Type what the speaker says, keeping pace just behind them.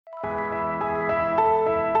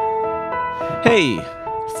Hey,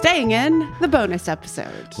 Staying in the bonus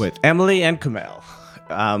episode. with Emily and Kamel.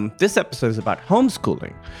 This episode is about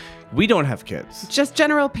homeschooling. We don't have kids. Just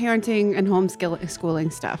general parenting and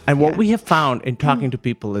homeschooling stuff. And what we have found in talking to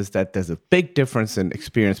people is that there's a big difference in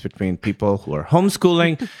experience between people who are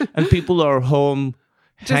homeschooling and people who are home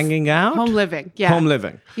hanging out. Home living. Yeah. Home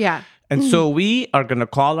living. Yeah. And so we are going to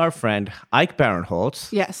call our friend Ike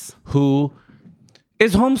Barinholtz, Yes. who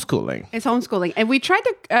is homeschooling. It's homeschooling. And we tried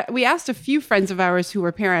to, we asked a few friends of ours who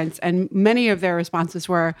were parents, and many of their responses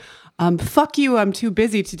were, fuck you, I'm too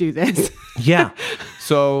busy to do this. Yeah.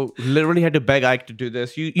 So literally had to beg Ike to do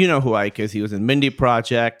this. You know who Ike is. He was in Mindy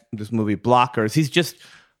Project, this movie Blockers. He's just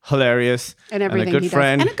hilarious And everything and a good he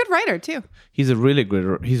friend. does. And a good writer, too. He's a really good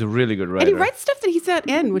writer. And he writes stuff that he's not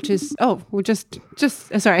in, which is,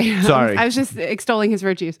 sorry. Sorry. I was just extolling his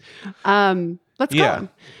virtues. Let's go.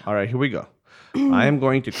 All right, here we go. I am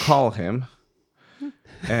going to call him.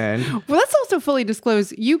 And Well, let's also fully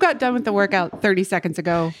disclose, you got done with the workout 30 seconds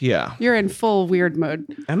ago. yeah. You're in full weird mode.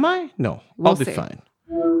 Am I? No. We'll I'll be see. fine.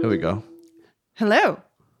 Here we go. Hello.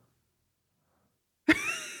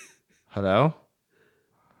 Hello?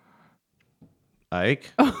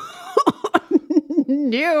 Ike?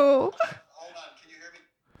 No. Hold on, can you hear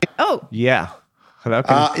me? Oh, Yeah. Hello?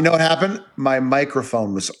 You know what happened? My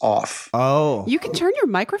microphone was off. Oh. you can turn your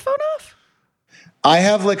microphone off? I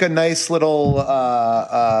have like a nice little,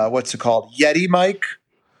 what's it called? Yeti mic.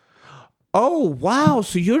 Oh, wow.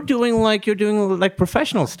 So you're doing like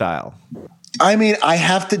professional style. I mean, I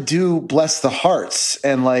have to do Bless the Hearts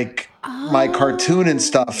and like my cartoon and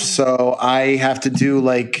stuff. So I have to do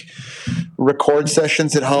like record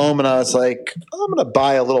sessions at home. And I was like, I'm going to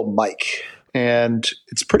buy a little mic. And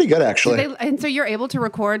it's pretty good, actually. And so you're able to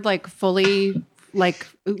record like fully, like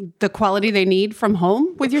the quality they need from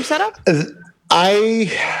home with your setup?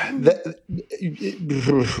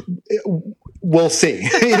 We'll see.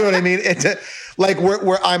 You know what I mean? It's like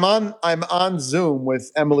I'm on Zoom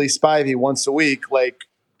with Emily Spivey once a week, like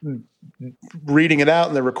reading it out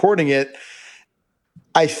and they're recording it.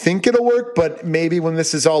 I think it'll work, but maybe when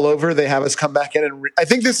this is all over, they have us come back in and I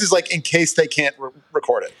think this is like in case they can't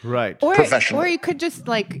record it. Right. Professionally. Or you could just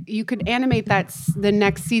like, you could animate that the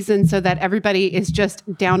next season so that everybody is just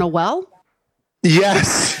down a well.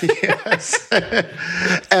 Yes. Yes.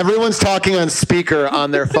 Everyone's talking on speaker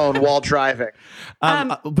on their phone while driving.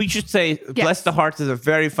 We should say Bless the Hearts is a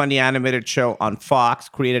very funny animated show on Fox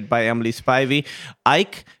created by Emily Spivey.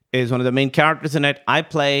 Ike is one of the main characters in it. I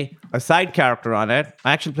play a side character on it.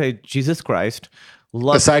 I actually play Jesus Christ.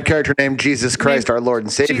 A side character named Jesus Christ, our Lord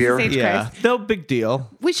and Savior. Jesus H. Yeah, Christ. no big deal.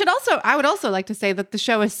 I would also like to say that the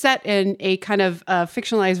show is set in a kind of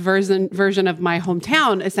fictionalized version of my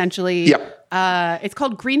hometown, essentially. Yep. It's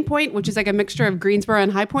called Greenpoint, which is like a mixture of Greensboro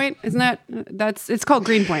and High Point. Isn't it's called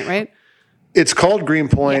Greenpoint, right? It's called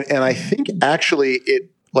Greenpoint, and I think actually it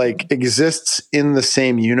like exists in the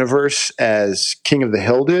same universe as King of the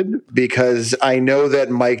Hill did, because I know that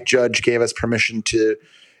Mike Judge gave us permission to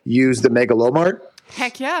use the Megalomart.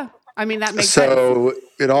 Heck yeah. I mean, that makes sense. So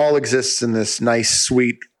it all exists in this nice,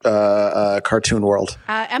 sweet cartoon world.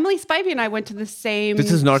 Emily Spivey and I went to the same... This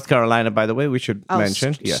is North Carolina, by the way. We should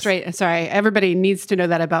mention. Yes. Straight. Sorry, everybody needs to know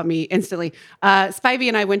that about me instantly. Spivey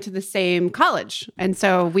and I went to the same college, and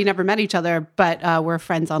so we never met each other, but we're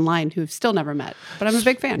friends online who've still never met. But I'm a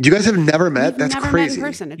big fan. You guys have never met? That's never crazy. met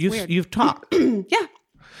in person. It's weird. You've talked. Yeah.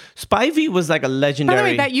 Spivey was like a By legendary. the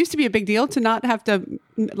way, that used to be a big deal to not have to,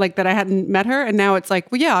 like, that I hadn't met her, and now it's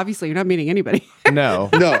like, well, yeah, obviously you're not meeting anybody. No.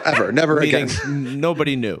 No, ever. Never again.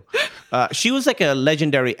 Nobody knew. She was like a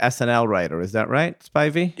legendary SNL writer. Is that right,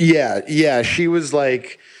 Spivey? Yeah. She was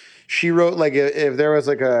like, she wrote like if there was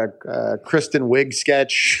like a Kristen Wiig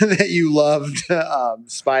sketch that you loved,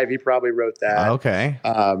 Spivey probably wrote that. Okay.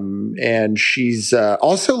 And she's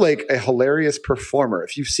also like a hilarious performer.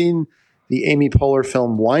 If you've seen the Amy Poehler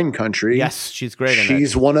film Wine Country, Yes, she's great in it.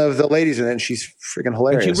 she's one of the ladies in it, and she's freaking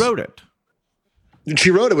hilarious. And she wrote it.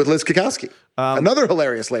 She wrote it with Liz Kukowski, another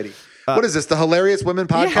hilarious lady. What is this? The Hilarious Women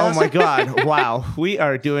podcast? Oh my God. Wow.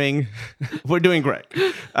 we're doing great.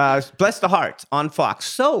 Bless the Hearts on Fox.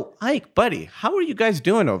 So, Ike, buddy, how are you guys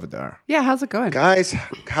doing over there? Yeah, how's it going? Guys,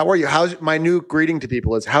 how are you? How's my new greeting to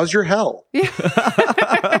people is how's your hell? Let's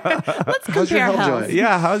How's your compare hell health. doing?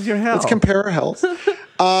 Yeah, how's your health? Let's compare our health.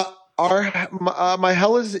 My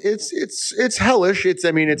hell is it's hellish.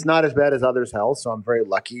 It's not as bad as others' hell, so I'm very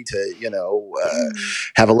lucky to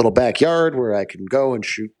have a little backyard where I can go and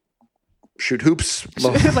shoot hoops.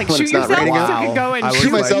 Like when shoot it's not yourself raining so out. you can go and I was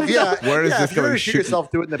Shoot like, myself, yeah. Where is yeah, this if you're going? gonna shoot yourself,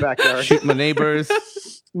 do it in the backyard. Shoot my neighbors.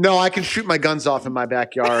 No, I can shoot my guns off in my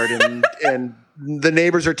backyard, and the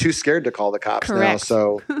neighbors are too scared to call the cops now. Correct.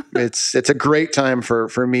 So It's a great time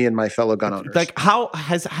for me and my fellow gun owners. Like, how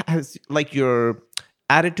has like your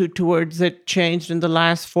attitude towards it changed in the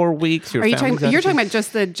last 4 weeks? You're talking about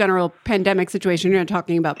just the general pandemic situation. You're not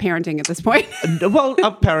talking about parenting at this point. Well,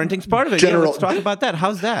 parenting's part of it. Yeah, let's talk about that.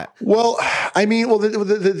 How's that? Well, I mean,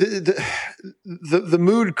 the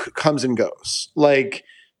mood comes and goes. Like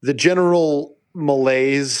the general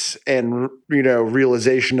malaise and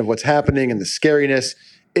realization of what's happening and the scariness,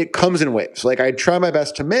 it comes in waves. Like I try my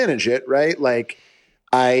best to manage it, right? Like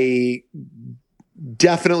I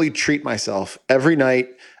definitely treat myself every night.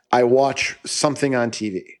 I watch something on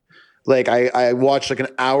TV. Like I watch like an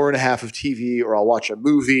hour and a half of TV, or I'll watch a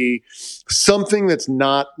movie, something that's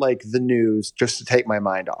not like the news, just to take my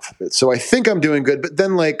mind off of it. So I think I'm doing good, but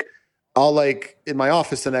then like I'll like in my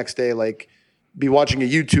office the next day, like be watching a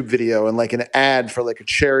YouTube video and like an ad for like a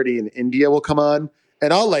charity in India will come on,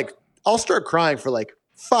 and I'll start crying for like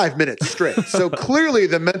 5 minutes straight. So clearly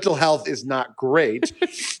the mental health is not great.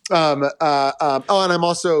 And I'm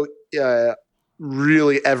also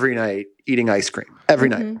really every night eating ice cream every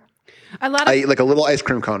night. I eat like a little ice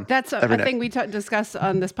cream cone. That's a thing we discussed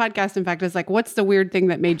on this podcast. In fact, is like, what's the weird thing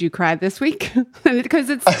that made you cry this week? Because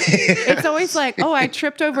it's always like, oh, I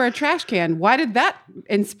tripped over a trash can. Why did that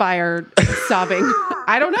inspire sobbing?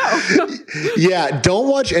 I don't know. Yeah, don't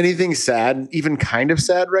watch anything sad, even kind of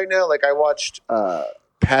sad right now. Like I watched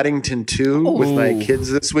Paddington 2 with my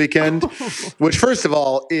kids this weekend, which first of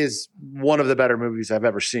all is one of the better movies I've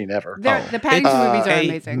ever seen ever. The Paddington movies are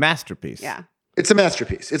amazing. Masterpiece. Yeah. It's a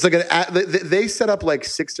masterpiece. It's like they set up like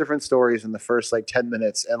 6 different stories in the first like 10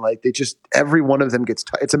 minutes, and like they just every one of them gets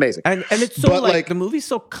it's amazing. And it's so like the movie's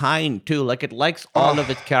so kind too. Like it likes all of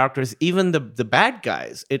its characters, even the bad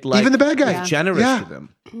guys. Even the bad guys, it's generous to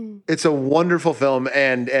them. It's a wonderful film,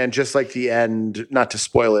 and just like the end, not to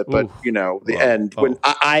spoil it, but the end when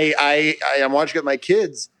I'm watching it with my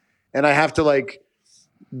kids, and I have to like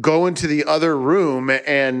go into the other room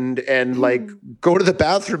and like go to the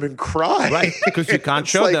bathroom and cry. Right, because you can't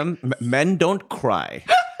show like, them. Men don't cry.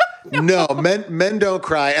 No, men don't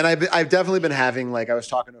cry. And I've definitely been having, like, I was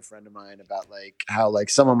talking to a friend of mine about like how like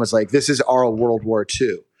someone was like, this is our World War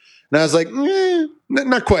II. And I was like,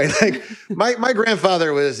 not quite. Like my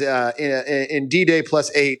grandfather was in D-Day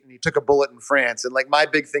 +8, and he took a bullet in France. And like my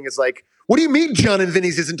big thing is like, what do you mean John and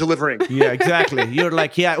Vinny's isn't delivering? Yeah, exactly. You're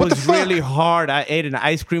like, yeah, it was really hard. I ate an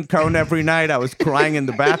ice cream cone every night. I was crying in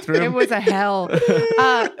the bathroom. It was a hell.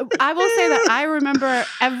 I will say that I remember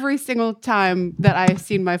every single time that I've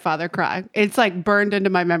seen my father cry. It's like burned into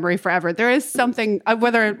my memory forever. There is something,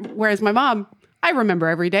 whereas my mom, I remember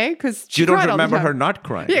every day because you don't remember her not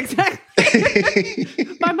crying. Yeah, exactly.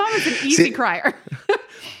 My mom is an easy crier.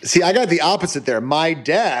 See, I got the opposite there. My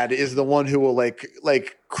dad is the one who will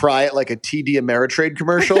like cry at like a TD Ameritrade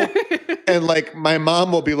commercial, and like my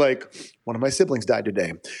mom will be like, one of my siblings died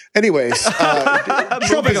today. Anyways,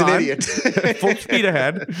 Trump is an idiot. Full speed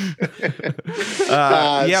ahead.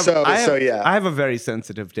 I have a very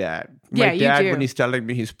sensitive dad. Yeah, My dad, you do. when he's telling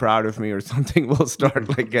me he's proud of me or something, will start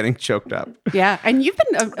like getting choked up. Yeah, and you've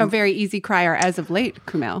been a very easy crier as of late,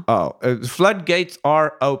 Kumail. Oh, floodgates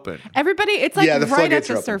are open. Everybody, it's like the right at floodgates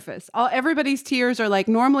the are surface. Everybody's tears are like,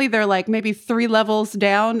 normally they're like maybe 3 levels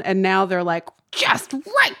down, and now they're like just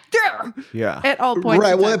right there. Yeah. At all points.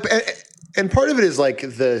 Right. Well, and part of it is like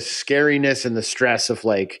the scariness and the stress of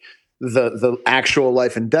like the actual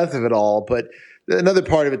life and death of it all. But another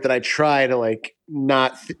part of it that I try to like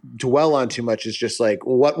not dwell on too much is just like,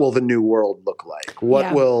 what will the new world look like?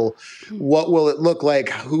 What will it look like?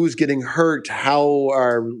 Who's getting hurt? How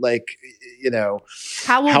are like,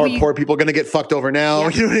 how are poor people going to get fucked over now? Yeah.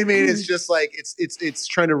 You know what I mean? It's just like, it's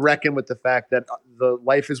trying to reckon with the fact that the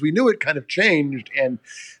life as we knew it kind of changed, and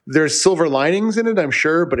there's silver linings in it, I'm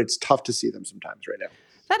sure, but it's tough to see them sometimes right now.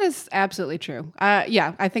 That is absolutely true.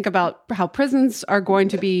 I think about how prisons are going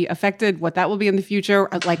to be affected, what that will be in the future.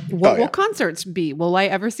 Like, what will concerts be? Will I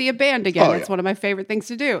ever see a band again? It's one of my favorite things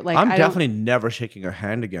to do. Like, I'm definitely never shaking a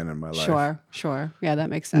hand again in my life. Sure. Yeah, that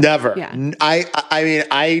makes sense. Never. Yeah. I mean,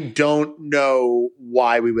 I don't know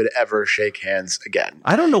why we would ever shake hands again.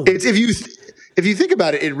 I don't know. It's if you think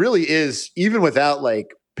about it, it really is, even without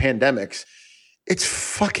like pandemics, it's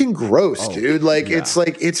fucking gross, dude. Like, it's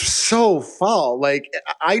like, it's so foul. Like,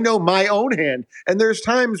 I know my own hand, and there's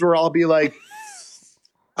times where I'll be like,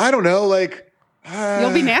 I don't know, like,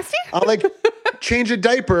 You'll be nasty? I'll like change a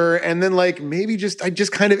diaper and then like maybe I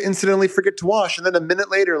just kind of incidentally forget to wash. And then a minute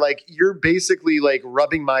later, like you're basically like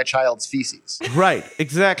rubbing my child's feces. Right,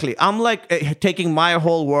 exactly. I'm like taking my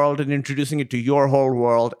whole world and introducing it to your whole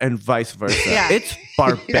world and vice versa. Yeah. It's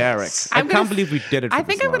barbaric. Yes. I can't believe we did it. I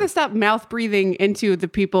think I'm going to stop mouth breathing into the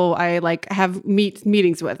people I like have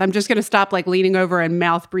meetings with. I'm just going to stop like leaning over and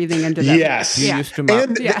mouth breathing into them. Yes. You used to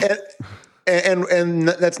mouth. And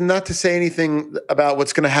that's not to say anything about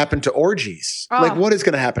what's going to happen to orgies. Oh. Like what is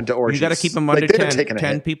going to happen to orgies? You got to keep them under like,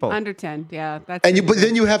 10 people. Under 10, yeah. That's But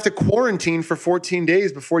then you have to quarantine for 14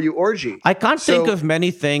 days before you orgy. I can't think of many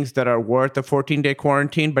things that are worth a 14-day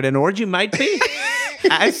quarantine, but an orgy might be.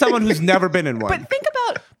 As someone who's never been in one.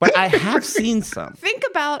 But I have seen some. Think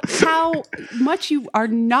about how much you are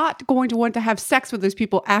not going to want to have sex with those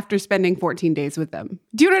people after spending 14 days with them.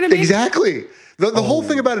 Do you know what I mean? Exactly. The whole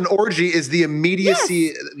thing about an orgy is the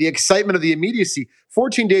immediacy, the excitement of the immediacy.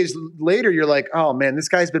 14 days later, you're like, oh man, this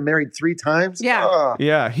guy's been married 3 times. Yeah.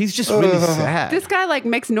 Yeah, he's just really sad. This guy like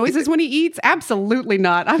makes noises when he eats? Absolutely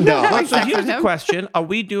not. I'm not having So sex here's with the him. question. Are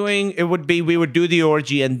we doing, we would do the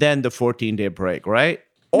orgy and then the 14-day break, right?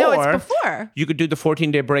 No, Or it's before. You could do the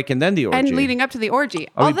 14-day break and then the orgy. And leading up to the orgy.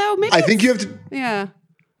 Although maybe I think you have to. Yeah.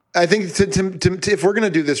 I think to if we're going to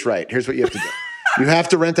do this right, here's what you have to do. You have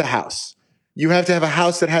to rent a house. You have to have a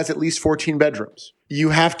house that has at least 14 bedrooms.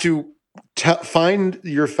 You have to find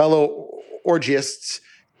your fellow orgiasts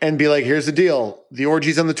and be like, here's the deal. The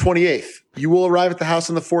orgy's on the 28th. You will arrive at the house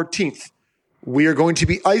on the 14th. We are going to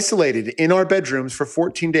be isolated in our bedrooms for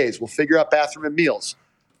 14 days. We'll figure out bathroom and meals.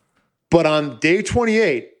 But on day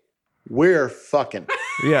 28, we're fucking.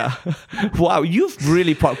 Yeah. Wow, you've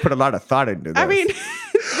really put a lot of thought into this. I mean,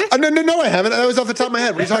 no, I haven't. That was off the top of my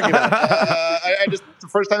head. What are you talking about? I just, it's the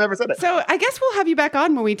first time I ever said it. so I guess we'll have you back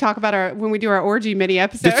on when we talk about when we do our orgy mini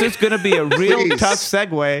episode. This is going to be a real Please. tough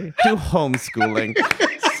segue to homeschooling.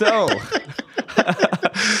 So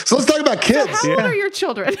let's talk about kids. How old are your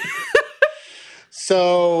children?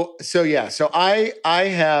 So I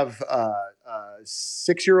have a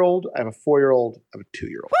 6-year-old, I have a 4-year-old, I have a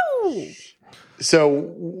 2-year-old. Woo!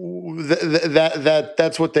 So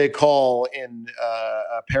that's what they call in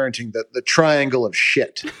parenting the triangle of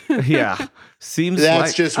shit. yeah, seems That's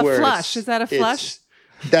like, just A where flush. Is that a flush?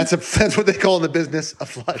 That's what they call in the business a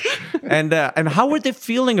flush. and how were they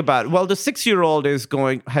feeling about it? Well, the 6-year-old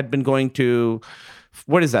had been going to,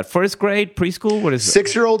 what is that? First grade, preschool? What is it?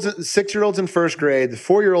 6-year-olds in first grade. The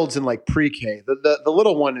 4-year-olds in like pre-K. The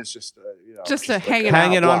little one is just Just a hanging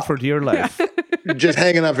hanging out. on for dear life. just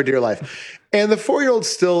hanging on for dear life. And the 4-year-old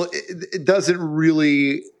still it doesn't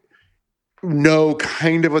really know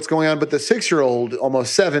kind of what's going on, but the 6-year-old,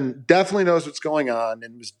 almost 7, definitely knows what's going on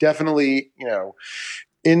and was definitely,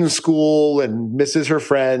 in school and misses her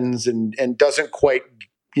friends and doesn't quite,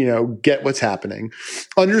 get what's happening.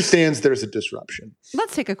 Understands there's a disruption.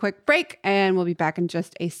 Let's take a quick break and we'll be back in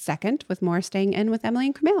just a second with more Staying In with Emily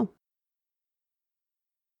and Camille.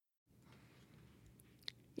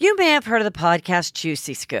 You may have heard of the podcast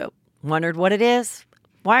Juicy Scoop. Wondered what it is?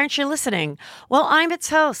 Why aren't you listening? Well, I'm its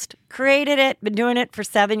host. Created it, been doing it for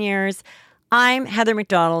 7 years. I'm Heather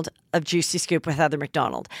McDonald of Juicy Scoop with Heather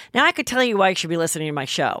McDonald. Now, I could tell you why you should be listening to my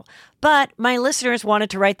show, but my listeners wanted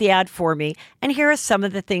to write the ad for me, and here are some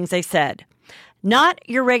of the things they said. Not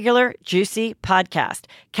your regular juicy podcast.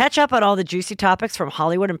 Catch up on all the juicy topics from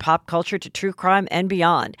Hollywood and pop culture to true crime and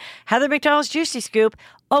beyond. Heather McDonald's Juicy Scoop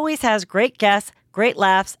always has great guests, great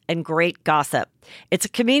laughs, and great gossip. It's a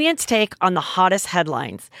comedian's take on the hottest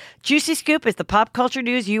headlines. Juicy Scoop is the pop culture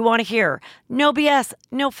news you want to hear. No BS,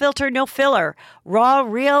 no filter, no filler. Raw,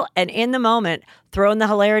 real, and in the moment. Throw in the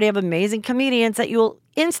hilarity of amazing comedians that you'll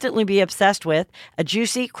instantly be obsessed with, a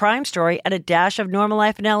juicy crime story, and a dash of normal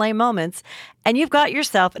life in LA moments, and you've got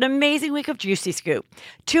yourself an amazing week of Juicy Scoop.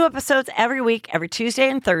 2 episodes every week, every Tuesday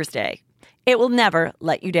and Thursday. It will never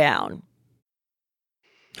let you down.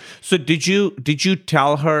 So did you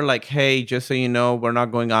tell her like, hey, just so you know, we're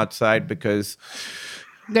not going outside because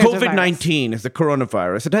There's a COVID-19 is the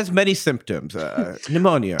coronavirus. It has many symptoms,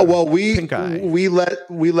 pneumonia. Well, pink eye. we let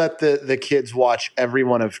the kids watch every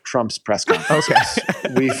one of Trump's press conferences.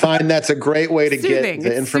 Okay. We find that's a great way to Soothing. get the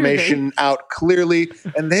It's information soothing. out clearly,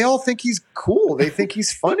 and they all think he's cool. They think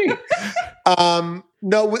he's funny.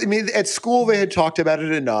 No, I mean at school they had talked about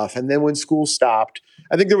it enough, and then when school stopped,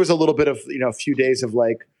 I think there was a little bit of a few days of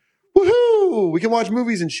like, woohoo, we can watch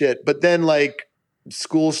movies and shit. But then like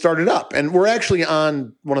school started up, and we're actually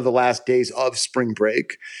on one of the last days of spring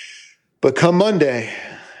break. But come Monday,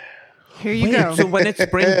 Here you go. So when it's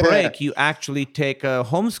spring break, you actually take a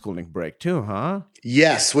homeschooling break too, huh?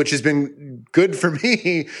 Yes, which has been good for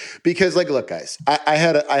me because, like, look, guys, I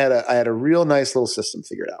had a real nice little system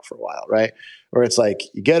figured out for a while, right? Where it's like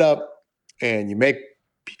you get up and you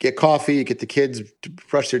get coffee, you get the kids to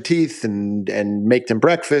brush their teeth and make them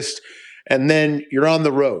breakfast, and then you're on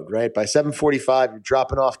the road, right? By 7:45, you're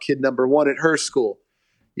dropping off kid number 1 at her school.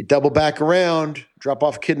 You double back around, drop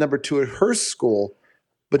off kid number 2 at her school,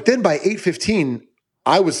 but then by 8:15,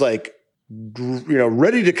 I was like,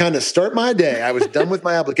 ready to kind of start my day. I was done with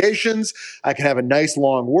my obligations. I could have a nice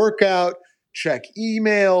long workout, check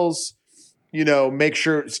emails,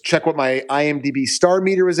 check what my IMDb star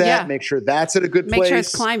meter is at, make sure that's at a good place. Make sure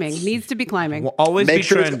it's climbing. Needs to be climbing. Well, always make be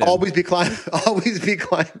sure trending. It's always be climbing. Always be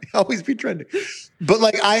climbing. Always be trending. But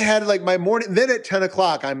like I had like my morning, then at 10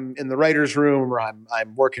 o'clock, I'm in the writer's room or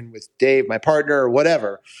I'm working with Dave, my partner, or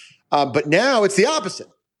whatever. But now it's the opposite.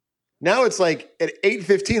 Now it's like at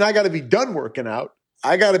 8:15, I got to be done working out.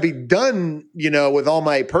 I got to be done, with all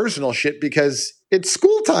my personal shit because it's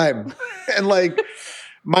school time. And like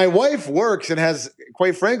my wife works and has,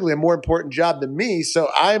 quite frankly, a more important job than me. So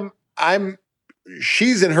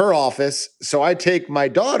she's in her office. So I take my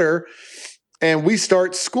daughter and we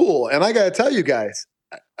start school. And I got to tell you guys,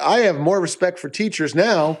 I have more respect for teachers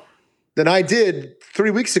now than I did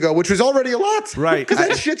 3 weeks ago, which was already a lot. Right. Because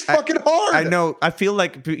that shit's fucking hard. I know. I feel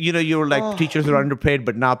like, you were like, teachers are underpaid,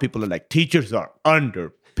 but now people are like, teachers are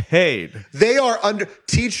underpaid. They are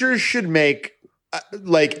teachers should make,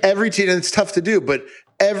 like every teacher, and it's tough to do, but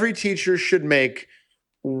every teacher should make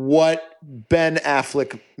what Ben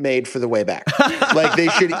Affleck made for The Way Back. Like they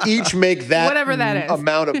should each make that, whatever that is,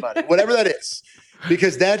 amount of money, whatever that is,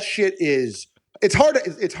 because that shit is, it's hard.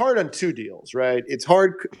 It's hard on 2 deals, right? It's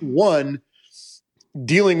hard. One,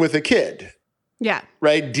 dealing with a kid. Yeah.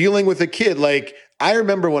 Right. Dealing with a kid. Like I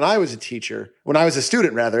remember when I was a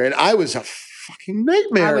student rather, and I was a fucking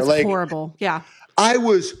nightmare. I was like horrible. Yeah. I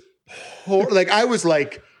was horrible. Like I was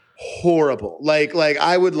like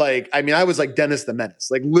Dennis the Menace,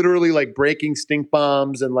 like literally like breaking stink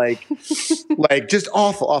bombs and like, like just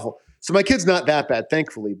awful. So my kid's not that bad,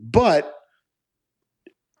 thankfully, but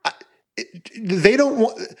they don't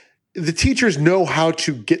want, the teachers know how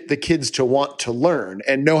to get the kids to want to learn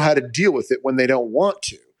and know how to deal with it when they don't want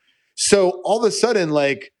to. So all of a sudden,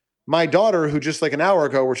 like my daughter, who just like an hour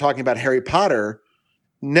ago, we're talking about Harry Potter,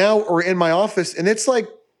 now we're in my office and it's like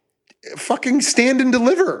fucking Stand and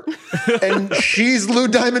Deliver. And she's Lou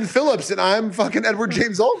Diamond Phillips and I'm fucking Edward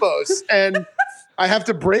James Olmos. And I have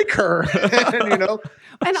to break her,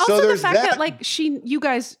 And also the fact that like you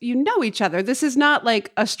guys, each other. This is not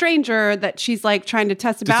like a stranger that she's like trying to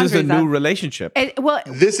test the boundaries. This is a new relationship.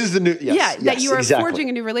 This is the new, that you are forging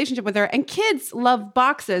a new relationship with her. And kids love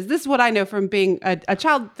boxes. This is what I know from being a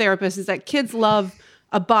child therapist is that kids love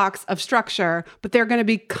a box of structure, but they're going to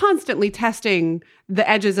be constantly testing the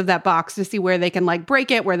edges of that box to see where they can like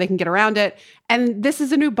break it, where they can get around it. And this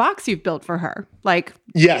is a new box you've built for her. Like,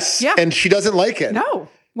 yes. Yeah. And she doesn't like it. No.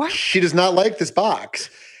 What? She does not like this box.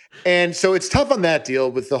 And so it's tough on that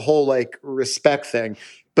deal with the whole like respect thing.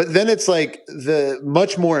 But then it's like the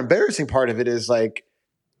much more embarrassing part of it is like,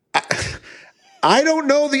 I don't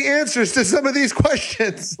know the answers to some of these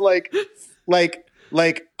questions.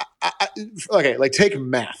 Okay, like take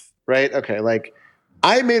math, right? Okay, like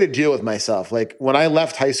I made a deal with myself. Like when I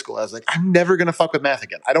left high school, I was like, I'm never gonna fuck with math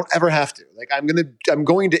again. I don't ever have to. Like I'm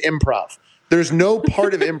going to improv. There's no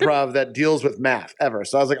part of improv that deals with math ever.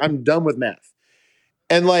 So I was like, I'm done with math.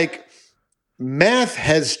 And like math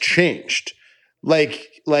has changed.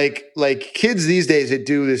 Like kids these days that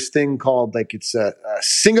do this thing called like it's a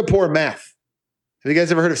Singapore math. Have you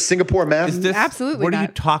guys ever heard of Singapore math? Absolutely. What are you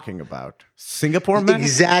talking about? Singapore math?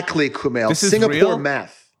 Exactly, Kumail. This is Singapore real?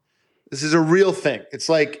 math. This is a real thing. It's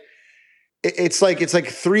like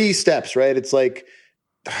 3 steps, right? It's like,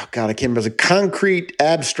 oh God, I can't remember. It's like concrete,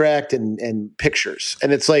 abstract, and pictures.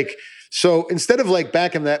 And it's like, so instead of like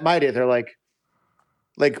back in my day, they're like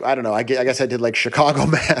I don't know. I guess I did like Chicago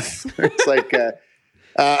math. It's like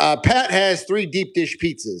Pat has 3 deep dish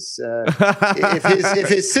pizzas. If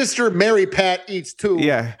his sister Mary Pat eats 2,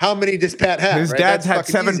 how many does Pat have? His dad's had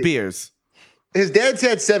 7 beers. His dad's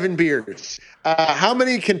had 7 beers. How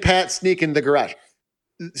many can Pat sneak in the garage?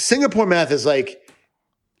 Singapore math is like,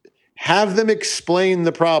 have them explain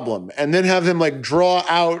the problem and then have them like draw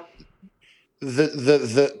out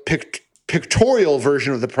the pictorial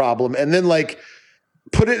version of the problem and then like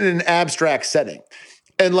put it in an abstract setting.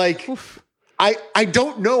 And like, I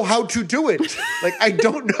don't know how to do it. Like, I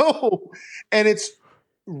don't know. And it's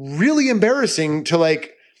really embarrassing to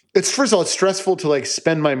like, first of all, it's stressful to like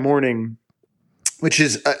spend my morning which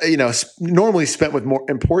is, normally spent with more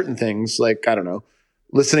important things like, I don't know,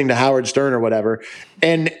 listening to Howard Stern or whatever.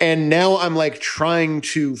 And now I'm like trying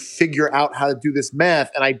to figure out how to do this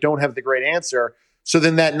math and I don't have the great answer. So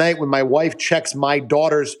then that night when my wife checks my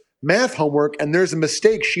daughter's math homework and there's a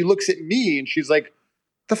mistake, she looks at me and she's like,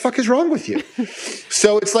 the fuck is wrong with you?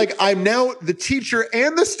 So it's like I'm now the teacher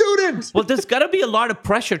and the student. Well, there's got to be a lot of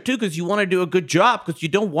pressure too, because you want to do a good job, because you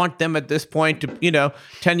don't want them at this point to,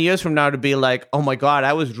 10 years from now to be like, oh my God,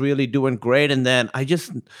 I was really doing great. And then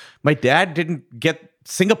my dad didn't get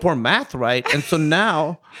Singapore math right. And so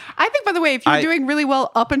now. I think, by the way, if you're doing really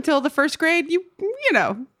well up until the first grade, you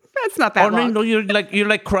know, that's not that long. No, you're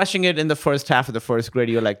like crushing it in the first half of the first grade.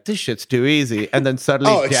 You're like, this shit's too easy. And then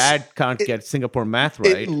suddenly dad can't get Singapore math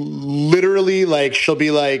right. Literally, like, she'll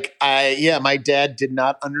be like, my dad did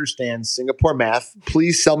not understand Singapore math.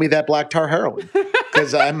 Please sell me that black tar heroin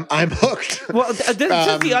because I'm hooked. Well, just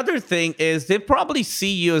the other thing is they probably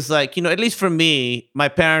see you as like, at least for me, my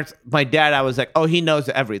dad, I was like, oh, he knows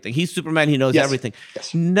everything. He's Superman. He knows everything.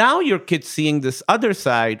 Yes. Now your kid's seeing this other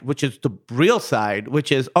side, which is the real side,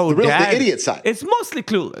 which is, the idiot side. It's mostly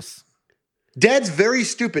clueless. Dad's very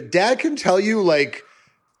stupid. Dad can tell you like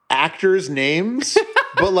actors' names,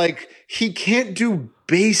 but like he can't do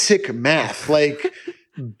basic math. Like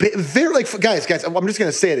they're like, guys, I'm just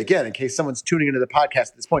going to say it again in case someone's tuning into the podcast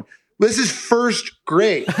at this point. This is first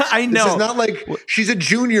grade. I know. This is not like she's a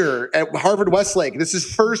junior at Harvard Westlake. This is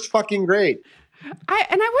first fucking grade.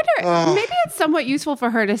 I wonder, maybe it's somewhat useful for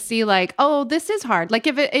her to see like, oh, this is hard. Like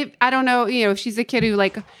if I don't know, if she's a kid who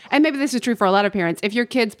like, and maybe this is true for a lot of parents, if your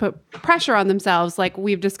kids put pressure on themselves, like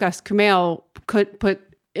we've discussed, Kumail could put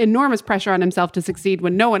enormous pressure on himself to succeed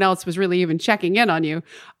when no one else was really even checking in on you.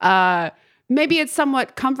 Maybe it's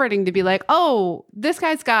somewhat comforting to be like, oh, this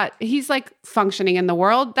he's like functioning in the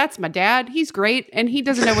world. That's my dad. He's great. And he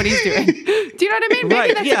doesn't know what he's doing. Do you know what I mean?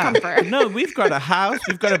 Maybe that's a comfort. No, we've got a house.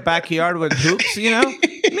 We've got a backyard with hoops,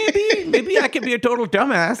 Maybe I could be a total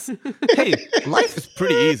dumbass. Hey, life is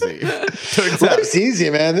pretty easy. Turns out. Life's easy,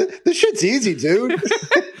 man. This shit's easy, dude.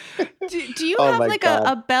 Do you have like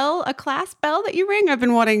a class bell that you ring? I've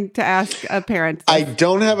been wanting to ask parents. I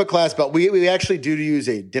don't have a class bell. We actually do use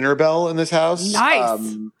a dinner bell in this house.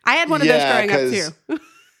 Nice. I had one of those growing up too.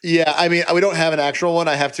 Yeah, I mean, we don't have an actual one.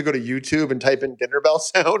 I have to go to YouTube and type in dinner bell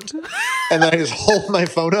sound, and then I just hold my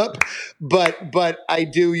phone up. But I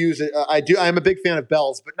do use it. I'm a big fan of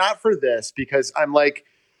bells, but not for this because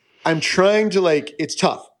I'm trying to like. It's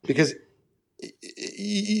tough because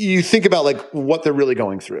you think about like what they're really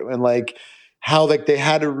going through and like how like they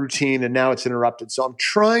had a routine and now it's interrupted. So I'm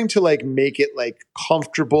trying to like make it like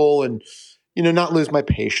comfortable and not lose my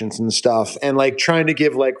patience and stuff, and like trying to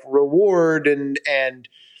give like reward and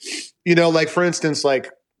like for instance,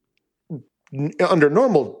 like under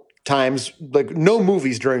normal times, like no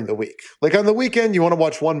movies during the week. Like on the weekend, you want to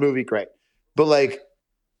watch one movie, great. But like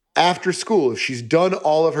after school, if she's done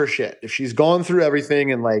all of her shit, if she's gone through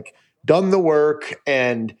everything and like done the work,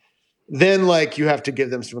 and then like you have to give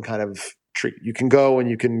them some kind of treat. You can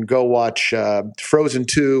go watch Frozen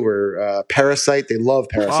 2 or Parasite. They love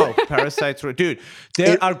Parasite. Oh, Parasite's dude.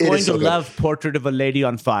 They are going to love Portrait of a Lady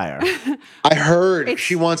on Fire. I heard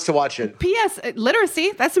she wants to watch it. P.S.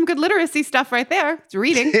 Literacy. That's some good literacy stuff right there. It's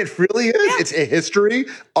reading. It really is. Yeah. It's a history,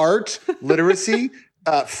 art, literacy,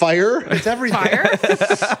 fire. It's everything. Fire.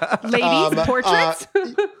 Ladies, portraits.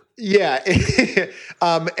 Yeah.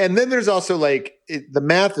 And then there's also like the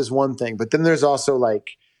math is one thing, but then there's also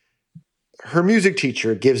like her music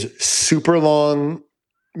teacher gives super long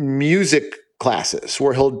music classes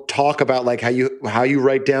where he'll talk about like how you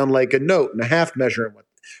write down like a note and a half measure and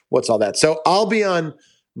what's all that. So I'll be on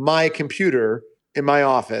my computer in my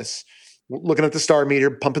office looking at the star meter,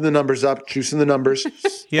 pumping the numbers up, juicing the numbers.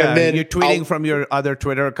 Yeah, and then you're tweeting from your other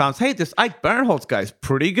Twitter accounts, hey, this Ike Barinholtz guy's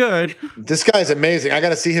pretty good. This guy's amazing. I got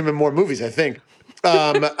to see him in more movies, I think.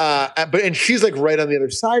 And she's like right on the other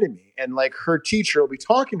side of me, and like her teacher will be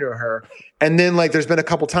talking to her, and then like there's been a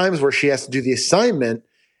couple times where she has to do the assignment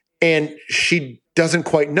and she doesn't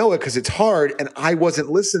quite know it because it's hard and I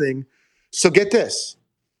wasn't listening. So get this,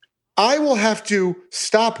 I will have to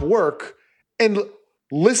stop work and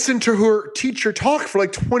listen to her teacher talk for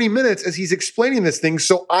like 20 minutes as he's explaining this thing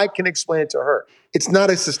so I can explain it to her. It's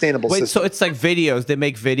not a sustainable system. So it's like videos. They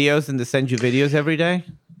make videos and they send you videos every day?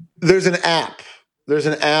 There's an app. There's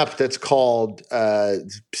an app that's called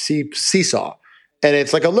Seesaw, and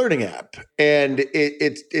it's like a learning app, and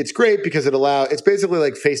it's great because it's basically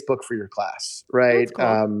like Facebook for your class, right?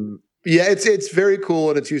 That's cool. Yeah, it's very cool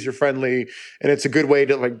and it's user friendly, and it's a good way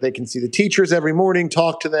to like they can see the teachers every morning,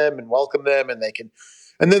 talk to them, and welcome them, and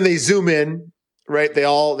then they zoom in right? They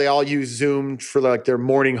all use Zoom for like their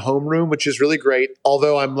morning homeroom, which is really great.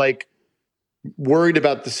 Although I'm like worried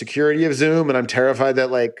about the security of Zoom, and I'm terrified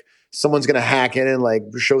that like someone's going to hack in and like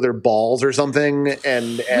show their balls or something.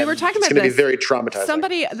 And we were talking it's about going to be this. very traumatizing.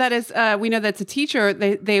 Somebody that is, we know that's a teacher.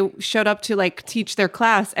 They showed up to like teach their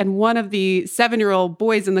class, and one of the 7-year-old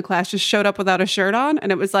boys in the class just showed up without a shirt on,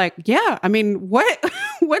 and it was like, yeah, I mean,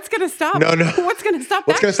 what's going to stop? No. What's going to stop?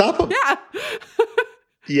 What's going to stop them? Yeah.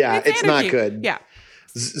 Yeah, it's not good. Yeah.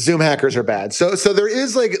 Zoom hackers are bad. So there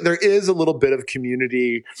is a little bit of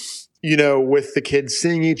community, you know, with the kids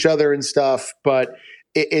seeing each other and stuff, but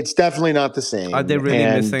it's definitely not the same. Are they really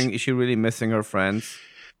missing? Is she really missing her friends?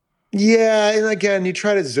 Yeah, and again, you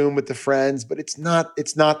try to Zoom with the friends, but it's not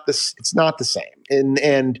the same.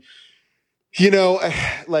 And you know,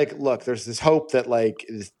 like, look, there's this hope that like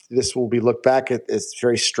this will be looked back at this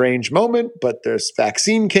very strange moment, but this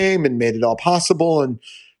vaccine came and made it all possible, and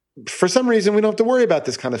for some reason we don't have to worry about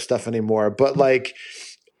this kind of stuff anymore. But like,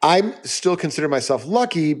 I'm still consider myself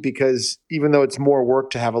lucky because even though it's more work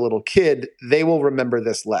to have a little kid, they will remember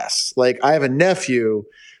this less. Like, I have a nephew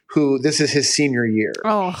who this is his senior year.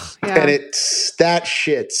 Oh, yeah. And that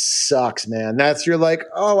shit sucks, man. You're like,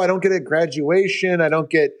 oh, I don't get a graduation. I don't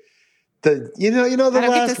get the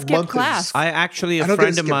last month class. I actually, a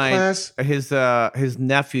friend of mine, his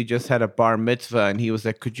nephew just had a bar mitzvah, and he was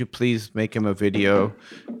like, "Could you please make him a video?"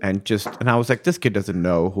 And I was like, "This kid doesn't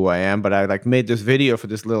know who I am," but I like made this video for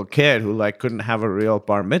this little kid who like couldn't have a real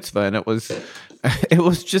bar mitzvah, and it was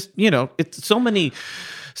just, you know, it's so many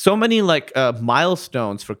like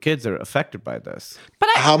milestones for kids are affected by this. But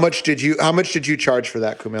how much did you charge for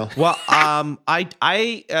that, Kumail? Well, I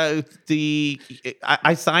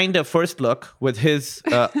signed a first look with his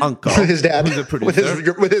uncle, his dad, who's a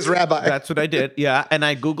producer, with his rabbi. That's what I did. Yeah, and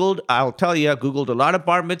I googled a lot of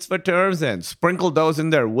bar mitzvah terms and sprinkled those in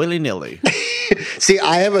there willy nilly. See,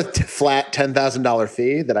 I have a flat $10,000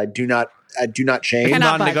 fee that I do not change.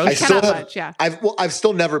 I've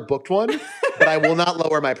still never booked one, but I will not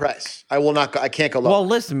lower my price. I can't go lower. Well,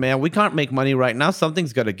 listen, man, we can't make money right now.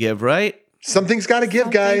 Something's got to give, right? Something's got to give,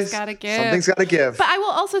 guys. Something's got to give. But I will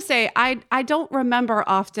also say, I don't remember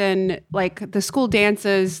often like the school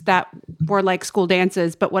dances that were like school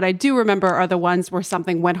dances, but what I do remember are the ones where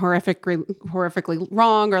something went horrifically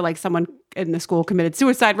wrong, or like someone in the school committed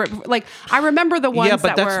suicide. Like, I remember the ones that were...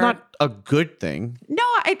 Yeah, but that's not a good thing. No,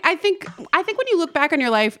 I think when you look back on your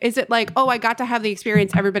life, is it like, oh, I got to have the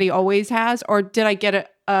experience everybody always has, or did I get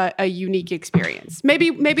a unique experience?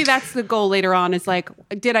 Maybe that's the goal later on, is like,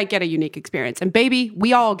 did I get a unique experience? And baby,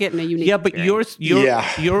 we all get in a unique experience.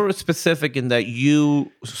 But you're specific in that you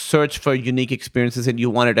search for unique experiences and you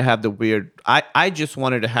wanted to have the weird... I just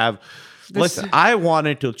wanted to have... Listen, I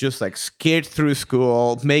wanted to just like skate through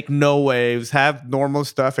school, make no waves, have normal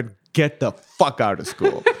stuff, and get the fuck out of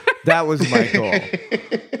school. That was my goal.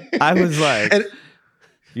 I was like,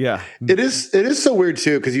 yeah. It is so weird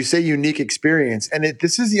too, because you say unique experience, and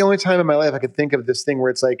this is the only time in my life I could think of this thing where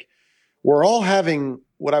it's like we're all having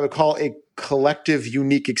what I would call a collective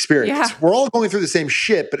unique experience. Yeah. We're all going through the same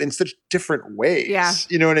shit, but in such different ways. Yeah.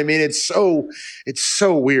 You know what I mean? It's so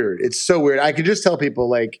weird. It's so weird. I can just tell people,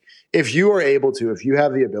 like, if you are able to, if you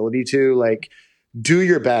have the ability to, like, do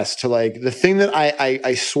your best to, like, the thing that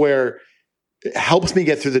I swear helps me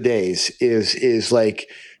get through the days is like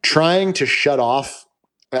trying to shut off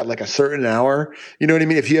at like a certain hour. You know what I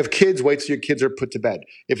mean? If you have kids, wait till your kids are put to bed.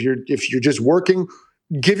 If you're just working,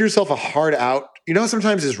 give yourself a hard out. You know,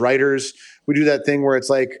 sometimes as writers, we do that thing where it's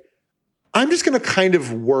like, I'm just going to kind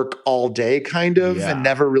of work all day and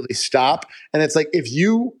never really stop. And it's like,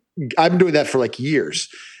 I've been doing that for like years.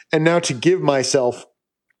 And now to give myself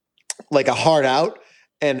like a hard out,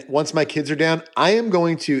 and once my kids are down, I am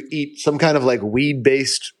going to eat some kind of like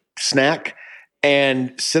weed-based snack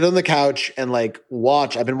and sit on the couch and like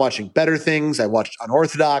watch. I've been watching Better Things. I watched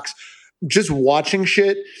Unorthodox, just watching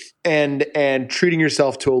shit and treating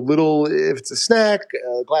yourself to a little, if it's a snack,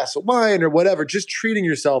 a glass of wine or whatever, just treating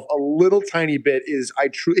yourself a little tiny bit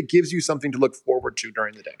it gives you something to look forward to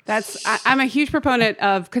during the day. I'm a huge proponent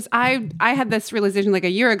of, because I had this realization like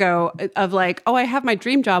a year ago of like, oh, I have my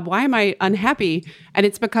dream job. Why am I unhappy? And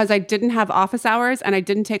it's because I didn't have office hours and I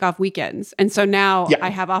didn't take off weekends. And so now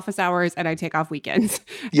I have office hours and I take off weekends.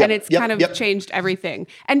 And it's kind of changed everything.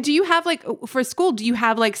 And do you have like, for school, do you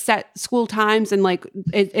have like set school times, and like,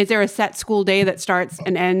 is there a set school day that starts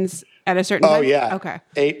and ends at a certain time? Oh, yeah. Okay.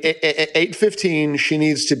 8:15, she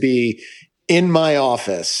needs to be in my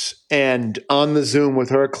office and on the Zoom with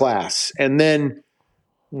her class. And then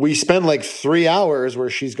we spend like 3 hours where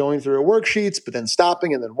she's going through her worksheets, but then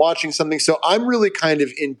stopping and then watching something. So I'm really kind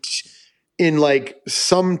of in like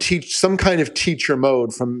some kind of teacher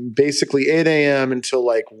mode from basically 8 a.m. until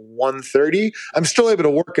like 1:30. I'm still able to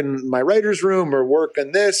work in my writer's room or work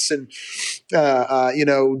on this and,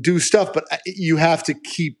 do stuff, but you have to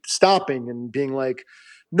keep stopping and being like,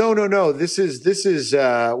 no. This is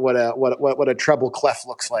what a treble clef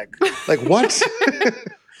looks like. Like what?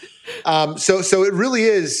 So it really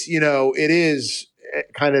is, it is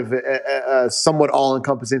kind of a somewhat all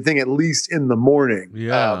encompassing thing, at least in the morning.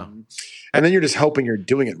 Yeah. And then you're just hoping you're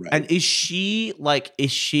doing it right. And does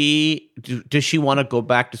she want to go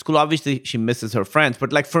back to school? Obviously, she misses her friends.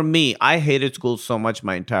 But like for me, I hated school so much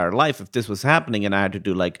my entire life. If this was happening and I had to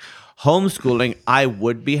do like homeschooling, I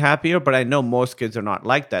would be happier. But I know most kids are not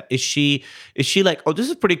like that. Is she like, oh, this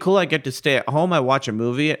is pretty cool. I get to stay at home. I watch a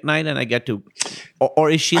movie at night and I get to, or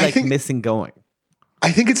is she like missing going?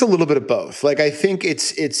 I think it's a little bit of both. Like, I think it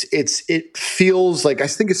feels like, I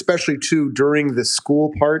think especially too during the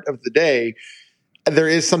school part of the day, there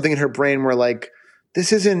is something in her brain where like, this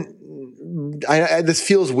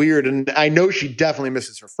feels weird. And I know she definitely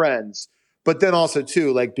misses her friends, but then also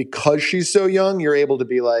too, like, because she's so young, you're able to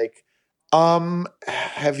be like,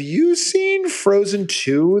 have you seen Frozen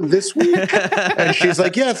 2 this week? And she's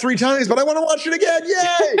like, yeah, 3 times, but I want to watch it again.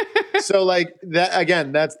 Yay. So like that,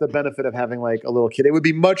 again, that's the benefit of having like a little kid. It would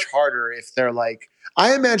be much harder if they're like,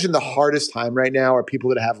 I imagine the hardest time right now are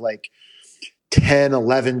people that have like 10,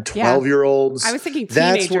 11, 12-year-olds. I was thinking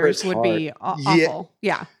teenagers would be awful.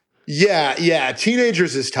 Yeah.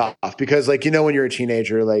 Teenagers is tough because like, when you're a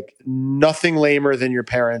teenager, like nothing lamer than your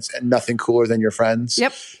parents and nothing cooler than your friends.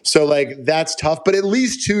 Yep. So like, that's tough, but at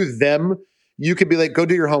least to them, you could be like, go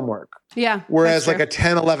do your homework. Yeah. Whereas like a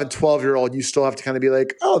 10, 11, 12-year-old, you still have to kind of be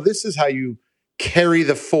like, oh, this is how you carry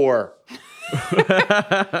the 4.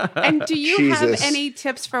 And do you have any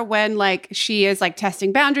tips for when like she is like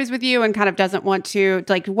testing boundaries with you and kind of doesn't want to,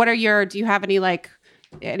 like, do you have any like,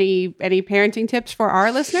 any parenting tips for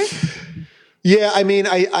our listeners? Yeah, I mean,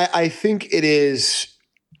 I think it is.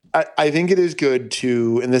 I think it is good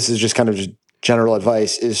to, and this is just kind of just general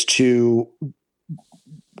advice, is to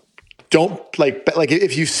don't like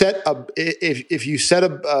if you set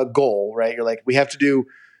a goal, right? You're like, we have to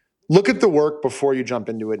look at the work before you jump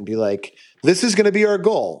into it and be like, this is going to be our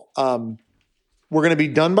goal. We're going to be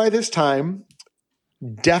done by this time.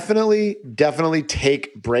 Definitely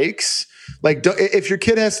take breaks. Like if your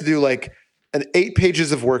kid has to do like 8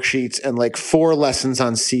 pages of worksheets and like 4 lessons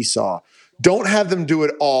on Seesaw, don't have them do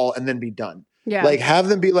it all and then be done. Yeah. Like have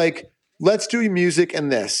them be like, let's do music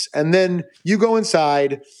and this. And then you go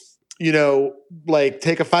inside, like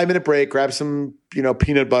take a 5-minute break, grab some,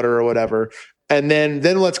 peanut butter or whatever. And then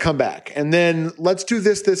let's come back. And then let's do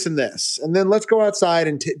this, and this. And then let's go outside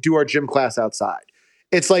and do our gym class outside.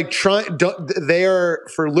 It's like they are,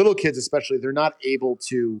 for little kids especially, they're not able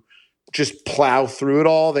to just plow through it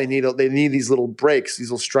all. They need these little breaks, these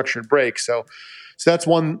little structured breaks. So that's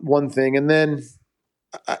one thing. And then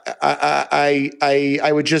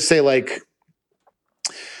I would just say like,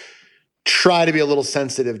 try to be a little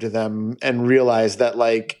sensitive to them and realize that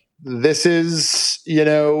like, this is,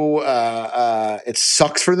 it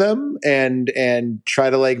sucks for them and try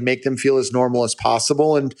to like make them feel as normal as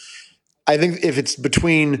possible. And I think if it's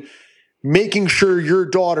between making sure your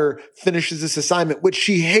daughter finishes this assignment, which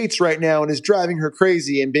she hates right now and is driving her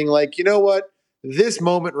crazy, and being like, you know what, this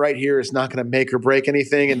moment right here is not going to make or break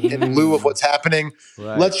anything in lieu of what's happening.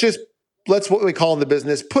 Right. Let's what we call in the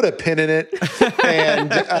business, put a pin in it,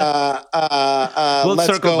 and let's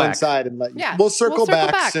go back inside and we'll circle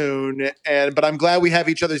back soon. But I'm glad we have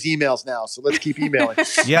each other's emails now, so let's keep emailing.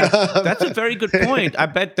 Yeah, that's a very good point. I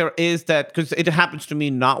bet there is that, because it happens to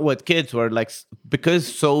me not with kids, where like because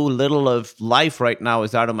so little of life right now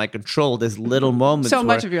is out of my control. There's little moments. So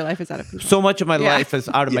much of your life is out of control. So much of my life is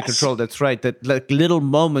out of my control. That's right. That like little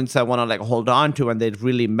moments I want to like hold on to, and they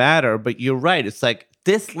really matter. But you're right. It's like,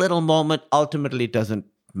 this little moment ultimately doesn't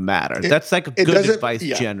matter. That's like a good advice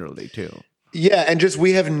generally too. Yeah, and just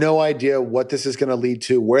we have no idea what this is going to lead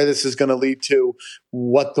to, where this is going to lead to,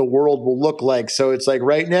 what the world will look like. So it's like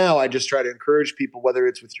right now I just try to encourage people, whether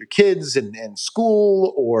it's with your kids and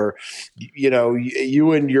school or,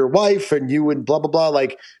 you and your wife and you and blah, blah, blah.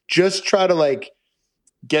 Like just try to like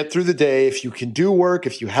get through the day. If you can do work,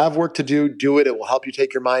 if you have work to do it. It will help you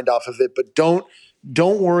take your mind off of it. But don't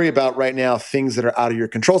worry about right now things that are out of your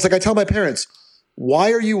control. It's like I tell my parents,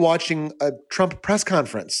 why are you watching a Trump press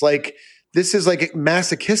conference? Like this is like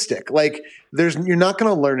masochistic. Like you're not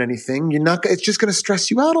going to learn anything. It's just going to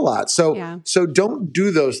stress you out a lot. So don't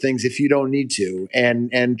do those things if you don't need to,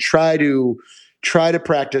 and try to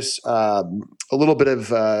practice a little bit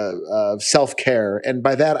of self-care. And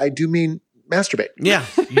by that, I do mean masturbate. Yeah,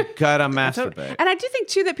 you gotta masturbate. And I do think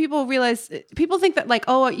too that people think that like,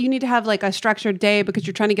 oh, you need to have like a structured day because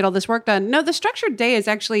you're trying to get all this work done. No, the structured day is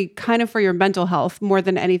actually kind of for your mental health more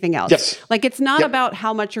than anything else. Yes. Like it's not about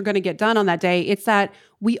how much you're going to get done on that day. It's that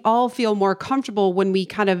we all feel more comfortable when we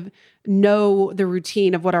kind of know the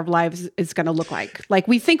routine of what our lives is going to look like. Like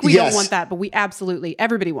we think we don't want that, but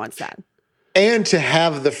everybody wants that. And to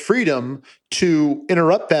have the freedom to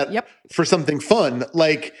interrupt that for something fun.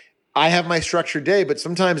 Like I have my structured day, but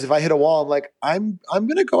sometimes if I hit a wall, I'm like, I'm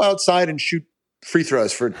going to go outside and shoot free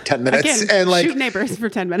throws for 10 minutes. Again, and like shoot neighbors for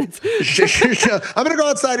 10 minminutes. I'm going to go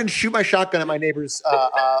outside and shoot my shotgun at my neighbor's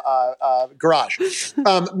garage.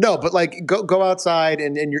 No, but like go outside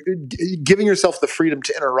and you're giving yourself the freedom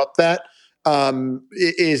to interrupt that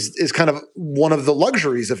is kind of one of the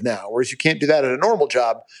luxuries of now, whereas you can't do that at a normal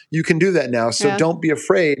job. You can do that now. So don't be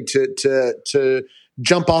afraid to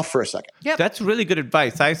jump off for a second. Yep. That's really good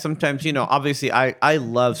advice. I sometimes, obviously I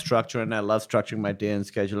love structure and I love structuring my day and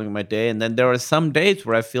scheduling my day. And then there are some days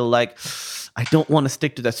where I feel like I don't want to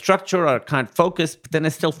stick to that structure or I can't focus, but then I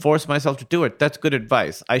still force myself to do it. That's good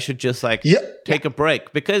advice. I should just take a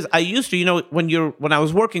break, because I used to, when I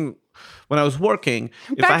was working,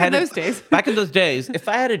 back in those days, if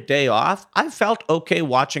I had a day off, I felt okay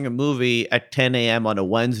watching a movie at 10 a.m. on a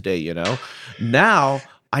Wednesday, Now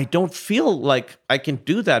I don't feel like I can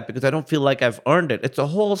do that because I don't feel like I've earned it. It's a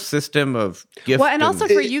whole system of gift. Well, and also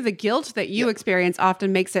for you, the guilt that you experience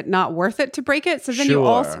often makes it not worth it to break it. So then you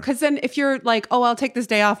also, because then if you're like, oh, I'll take this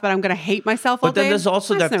day off, but I'm going to hate myself all day. But then there's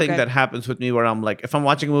also that thing that happens with me where I'm like, if I'm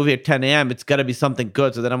watching a movie at 10 a.m., it's got to be something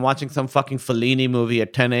good. So then I'm watching some fucking Fellini movie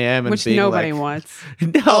at 10 a.m. and which being nobody wants.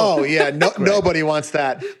 No. Oh, yeah. Nobody wants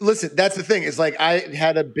that. Listen, that's the thing. It's like I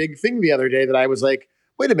had a big thing the other day that I was like,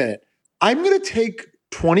 wait a minute. I'm going to take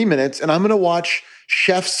 20 minutes and I'm going to watch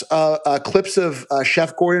chefs clips of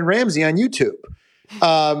Chef Gordon Ramsay on YouTube. You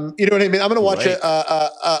know what I mean? I'm going to watch a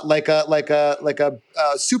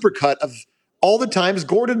supercut of all the times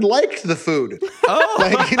Gordon liked the food. Oh,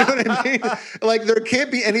 like, you know what I mean? Like there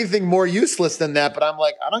can't be anything more useless than that. But I'm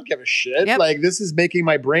like, I don't give a shit. Yep. Like this is making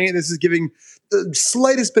my brain. This is giving the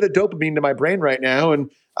slightest bit of dopamine to my brain right now,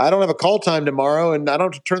 and I don't have a call time tomorrow, and I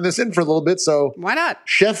don't have to turn this in for a little bit. So why not?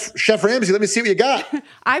 Chef Ramsay, let me see what you got.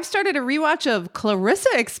 I've started a rewatch of Clarissa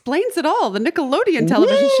Explains It All, the Nickelodeon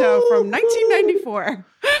television show from 1994.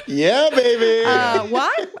 Yeah, baby.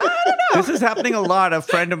 Why? I don't know. This is happening a lot. A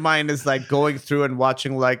friend of mine is like going through and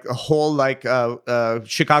watching like a whole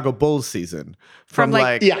Chicago Bulls season from the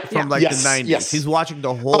 90s. Yes. He's watching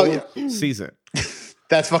the whole season.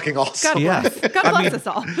 That's fucking awesome. God bless us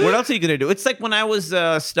all. What else are you going to do? It's like when I was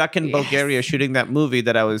stuck in Bulgaria shooting that movie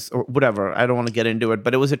that I was, or whatever, I don't want to get into it,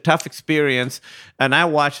 but it was a tough experience. And I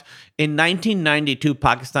watched, in 1992,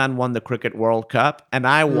 Pakistan won the Cricket World Cup. And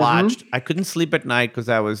I watched, I couldn't sleep at night because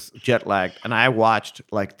I was jet lagged. And I watched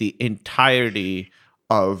like the entirety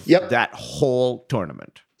of that whole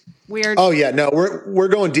tournament. Weird. Oh yeah, no, we're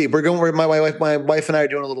going deep. My wife and I are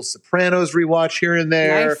doing a little Sopranos rewatch here and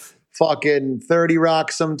there. Nice. Fucking 30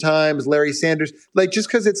 Rock sometimes, Larry Sanders. Like just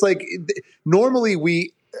because it's like normally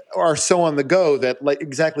we are so on the go that like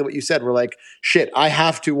exactly what you said. We're like, shit, I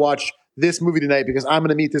have to watch this movie tonight because I'm going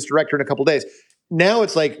to meet this director in a couple days. Now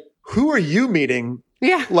it's like, who are you meeting?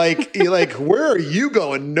 Yeah. Like where are you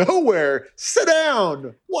going? Nowhere. Sit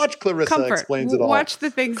down. Watch Clarissa Explains It All. Watch the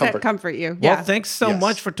things that comfort you. Yeah. Well, thanks so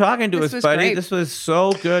much for talking to us, buddy. Great. This was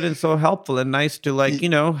so good and so helpful and nice to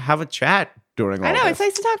have a chat during all this. It's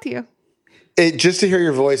nice to talk to you. Just to hear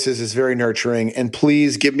your voices is very nurturing, and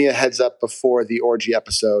please give me a heads up before the orgy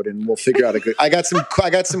episode, and we'll figure out a good. I got some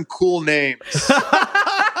cool names.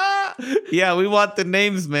 Yeah, we want the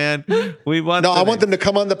names, man. I want them to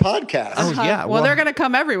come on the podcast. Oh yeah. Well, they're gonna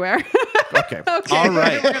come everywhere. Okay. All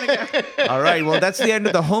right. All right. Well, that's the end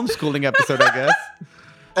of the homeschooling episode, I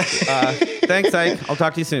guess. Thanks, Ike. I'll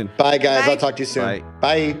talk to you soon. Bye, guys. Bye. I'll talk to you soon.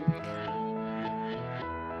 Bye.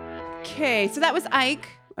 Okay, so that was Ike.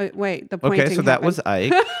 Wait, the pointing. Okay, so that was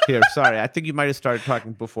Ike. Here, sorry. I think you might have started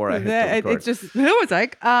talking before I hit the record. It's just, who was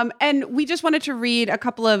Ike? And we just wanted to read a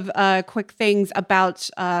couple of quick things about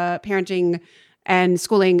parenting and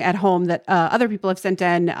schooling at home that other people have sent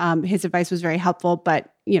in. His advice was very helpful,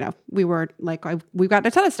 but, we were like, we've got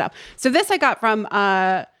a ton of stuff. So this I got from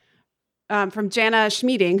Jana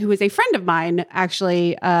Schmieding, who is a friend of mine,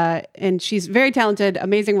 actually, and she's very talented,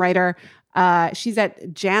 amazing writer. She's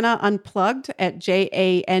at Jana Unplugged at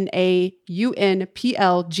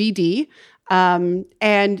JANAUNPLGD.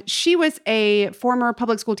 And she was a former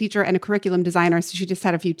public school teacher and a curriculum designer. So she just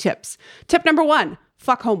had a few tips. Tip number 1,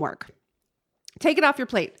 fuck homework. Take it off your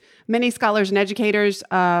plate. Many scholars and educators,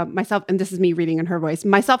 myself, and this is me reading in her voice,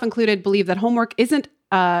 myself included, believe that homework isn't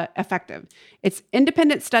effective. It's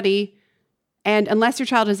independent study. And unless your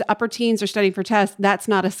child is upper teens or studying for tests, that's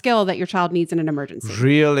not a skill that your child needs in an emergency.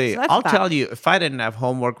 Really? So I'll tell you, if I didn't have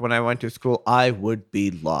homework when I went to school, I would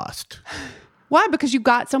be lost. Why? Because you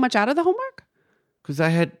got so much out of the homework? Because I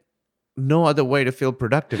had no other way to feel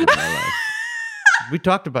productive in my life. We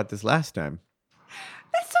talked about this last time.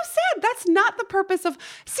 That's so sad. That's not the purpose of...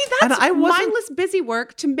 See, that's mindless busy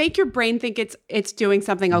work to make your brain think it's doing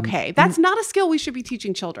something okay. That's not a skill we should be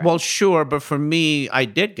teaching children. Well, sure, but for me, I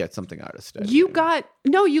did get something out of studying.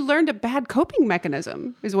 You learned a bad coping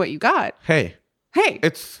mechanism is what you got. Hey,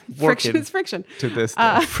 it's friction is friction. To this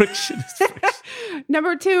day. Friction is friction.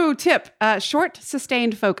 Number 2 tip, short,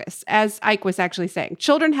 sustained focus. As Ike was actually saying,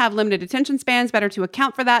 children have limited attention spans, better to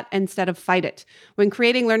account for that instead of fight it. When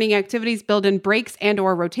creating learning activities, build in breaks and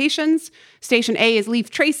or rotations. Station A is leaf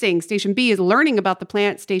tracing. Station B is learning about the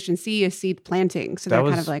plant. Station C is seed planting. So they're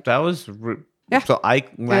kind of like... So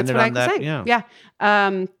Ike landed on that.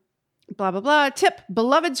 Yeah. Blah, blah, blah. Tip,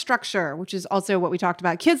 beloved structure, which is also what we talked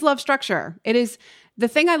about. Kids love structure. It is the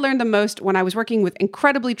thing I learned the most when I was working with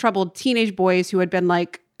incredibly troubled teenage boys who had been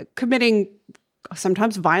like committing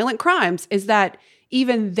sometimes violent crimes, is that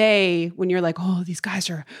even they, when you're like, oh, these guys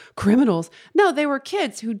are criminals. No, they were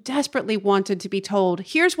kids who desperately wanted to be told,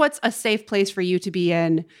 here's what's a safe place for you to be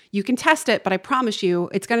in. You can test it, but I promise you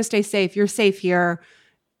it's going to stay safe. You're safe here.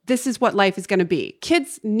 This is what life is going to be.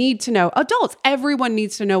 Kids need to know. Adults, everyone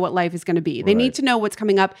needs to know what life is going to be. They need to know what's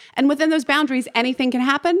coming up. And within those boundaries, anything can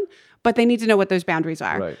happen, but they need to know what those boundaries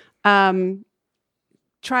are. Right.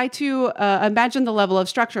 Try to imagine the level of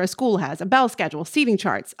structure a school has, a bell schedule, seating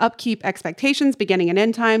charts, upkeep expectations, beginning and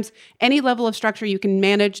end times. Any level of structure you can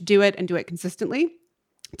manage, do it, and do it consistently.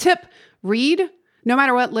 Tip, read. No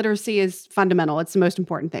matter what, literacy is fundamental. It's the most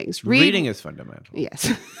important things. Reading is fundamental.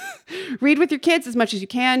 Yes. Read with your kids as much as you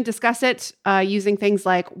can. Discuss it using things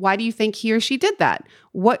like, why do you think he or she did that?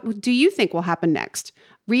 What do you think will happen next?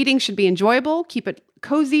 Reading should be enjoyable. Keep it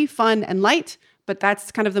cozy, fun, and light. But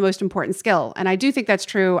that's kind of the most important skill. And I do think that's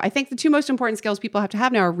true. I think the 2 most important skills people have to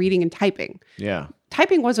have now are reading and typing. Yeah.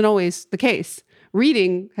 Typing wasn't always the case.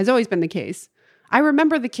 Reading has always been the case. I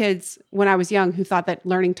remember the kids when I was young who thought that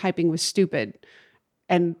learning typing was stupid.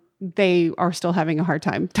 And they are still having a hard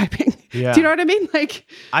time typing. Yeah. Do you know what I mean?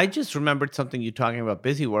 Like, I just remembered something you talking about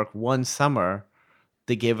busy work. One summer,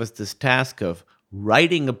 they gave us this task of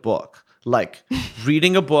writing a book, like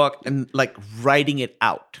reading a book and like writing it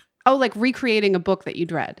out. Oh, like recreating a book that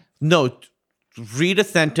you'd read. No, read a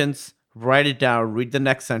sentence, write it down, read the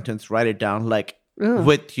next sentence, write it down, like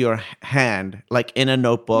with your hand, like in a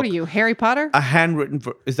notebook. What are you, Harry Potter? A handwritten,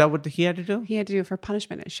 is that what he had to do? He had to do it for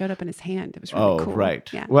punishment. It showed up in his hand. It was really cool. Oh, right.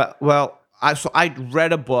 Yeah. Well, I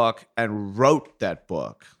read a book and wrote that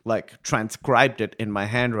book, like transcribed it in my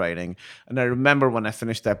handwriting. And I remember when I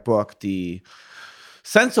finished that book, the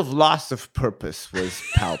sense of loss of purpose was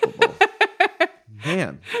palpable.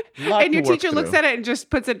 Man. And your teacher looks at it and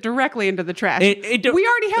just puts it directly into the trash. We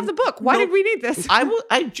already have the book. Why did we need this?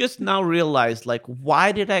 I just now realized, like,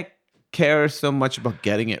 why did I care so much about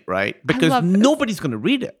getting it right? Because nobody's going to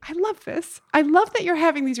read it. I love this. I love that you're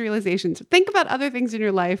having these realizations. Think about other things in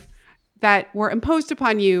your life that were imposed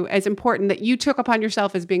upon you as important, that you took upon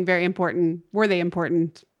yourself as being very important. Were they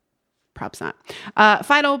important? Perhaps not.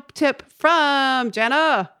 Final tip from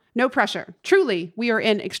Jenna. No pressure. Truly, we are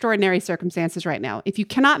in extraordinary circumstances right now. If you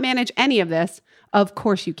cannot manage any of this, of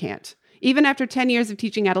course you can't. Even after 10 years of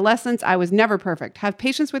teaching adolescents, I was never perfect. Have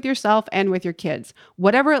patience with yourself and with your kids.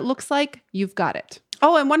 Whatever it looks like, you've got it.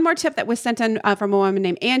 Oh, and one more tip that was sent in from a woman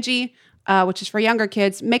named Angie, which is for younger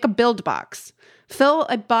kids. Make a build box. Fill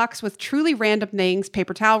a box with truly random things,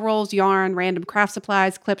 paper towel rolls, yarn, random craft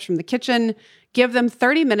supplies, clips from the kitchen. Give them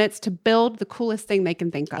 30 minutes to build the coolest thing they can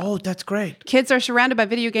think of. Oh, that's great. Kids are surrounded by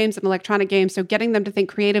video games and electronic games, so getting them to think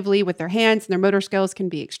creatively with their hands and their motor skills can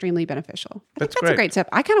be extremely beneficial. I think that's a great tip.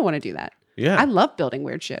 I kind of want to do that. Yeah. I love building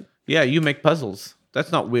weird shit. Yeah, you make puzzles. That's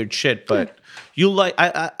not weird shit, but you like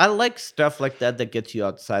I like stuff like that gets you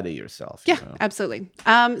outside of yourself. Yeah, absolutely.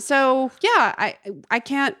 So yeah,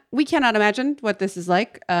 we cannot imagine what this is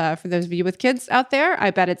like for those of you with kids out there. I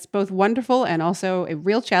bet it's both wonderful and also a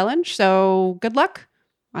real challenge. So good luck.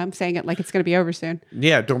 I'm saying it like it's going to be over soon.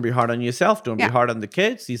 Yeah, don't be hard on yourself. Don't be hard on the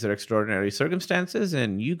kids. These are extraordinary circumstances,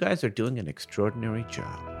 and you guys are doing an extraordinary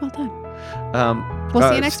job. Well done. We'll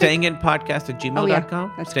see you next week.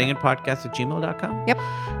 Stayinginpodcast@gmail.com. Stayinginpodcast@gmail.com.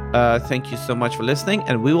 Yep. Thank you so much for listening,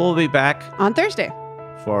 and we will be back on Thursday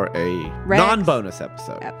for a non-bonus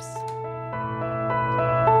episode. Eps.